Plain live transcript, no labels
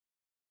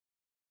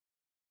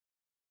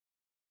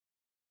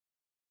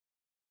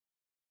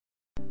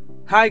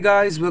Hi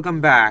guys, welcome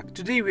back.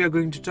 Today we are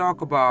going to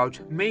talk about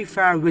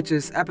Mayfair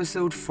Witches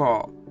episode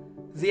 4.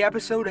 The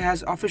episode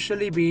has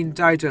officially been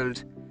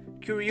titled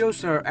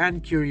Curiouser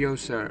and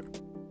Curiouser.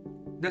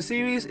 The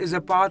series is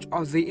a part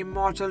of the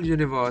Immortal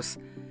universe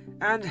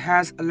and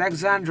has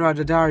Alexandra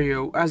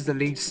Daddario as the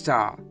lead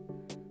star.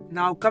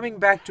 Now coming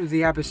back to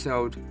the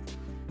episode,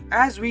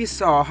 as we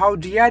saw how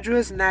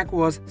Deirdre's neck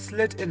was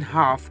slit in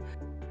half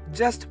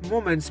just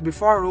moments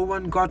before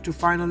Rowan got to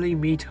finally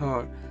meet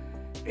her,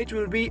 it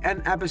will be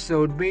an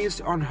episode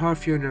based on her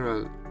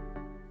funeral.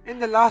 In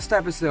the last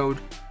episode,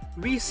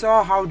 we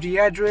saw how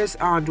Deirdre's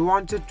aunt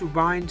wanted to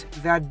bind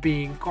that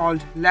being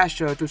called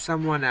Lasher to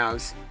someone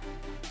else,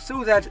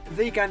 so that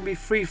they can be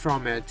free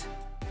from it.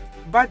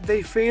 But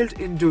they failed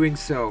in doing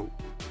so.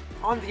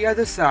 On the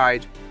other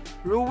side,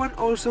 Rowan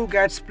also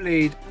gets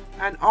played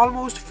and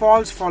almost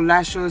falls for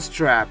Lasher's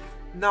trap.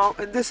 Now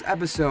in this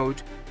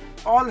episode,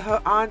 all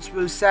her aunts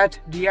will set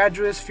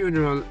Deirdre's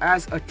funeral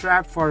as a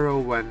trap for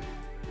Rowan,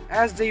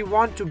 as they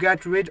want to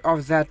get rid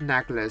of that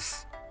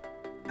necklace.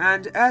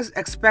 And as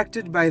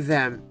expected by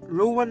them,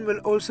 Rowan will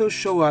also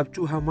show up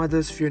to her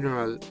mother's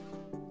funeral.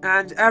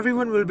 And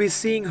everyone will be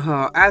seeing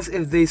her as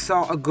if they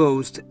saw a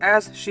ghost,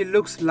 as she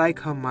looks like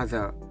her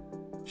mother.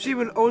 She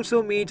will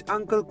also meet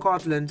Uncle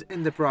Cortland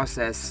in the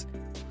process.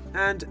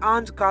 And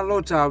Aunt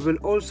Carlotta will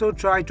also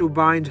try to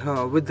bind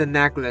her with the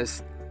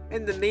necklace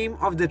in the name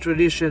of the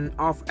tradition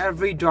of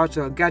every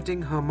daughter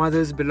getting her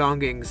mother's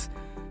belongings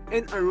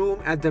in a room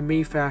at the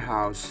Mayfair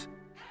house.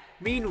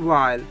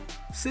 Meanwhile,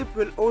 Sip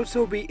will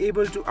also be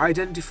able to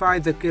identify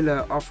the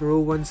killer of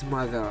Rowan's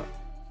mother,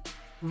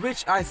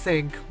 which I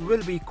think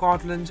will be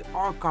Cortland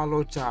or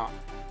Carlotta,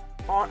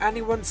 or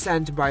anyone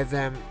sent by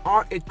them,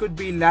 or it could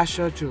be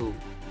Lasher too.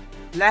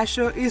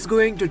 Lasher is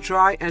going to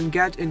try and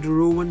get into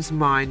Rowan's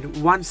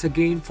mind once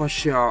again for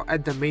sure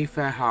at the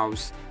Mayfair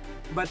house,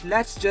 but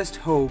let's just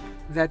hope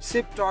that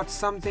Sip taught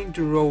something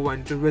to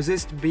Rowan to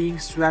resist being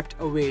swept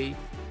away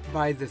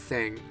by the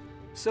thing.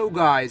 So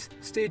guys,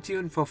 stay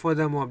tuned for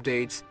further more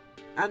updates,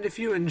 and if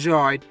you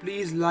enjoyed,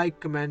 please like,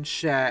 comment,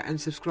 share and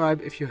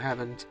subscribe if you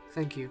haven't.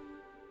 Thank you.